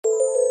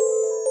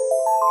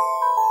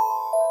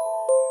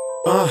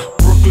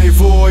Brooklyn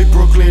void,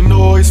 Brooklyn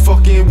noise,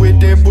 fucking with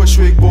them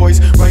Bushwick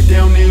boys. Right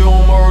down there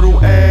on Myrtle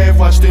Ave,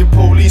 watch them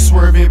police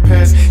swerving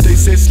past. They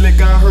said, Slick,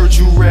 I heard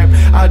you rap.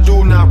 I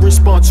do not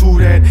respond to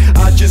that.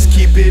 I just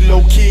keep it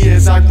low key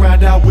as I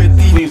grind out with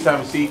these. Please have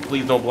a seat,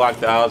 please don't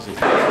block the houses.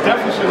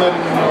 Definitely should let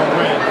them know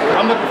when.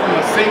 I'm looking from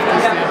a safety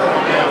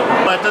standpoint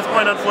now. But at this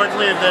point,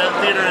 unfortunately, the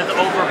theater is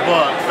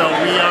overbooked, so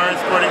we are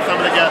escorting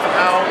some of the guests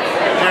out.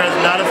 There is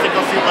not a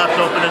single seat left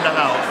open in the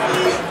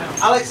house.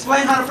 I'll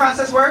explain how the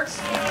process works.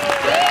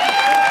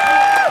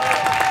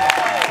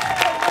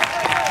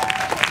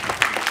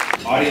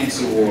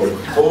 Audience award,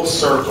 full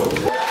circle.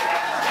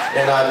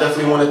 And I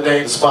definitely want to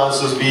thank the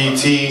sponsors,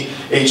 BET,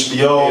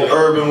 HBO.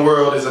 Urban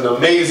World is an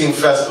amazing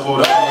festival.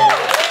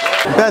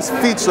 Best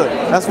feature,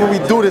 that's what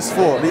we do this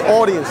for, the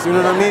audience, you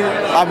know what I mean?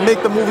 I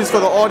make the movies for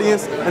the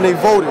audience and they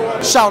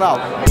voted. Shout out.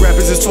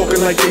 Rappers is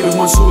talking like they the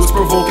ones who was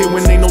provoking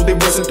when they know they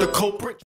wasn't the culprit.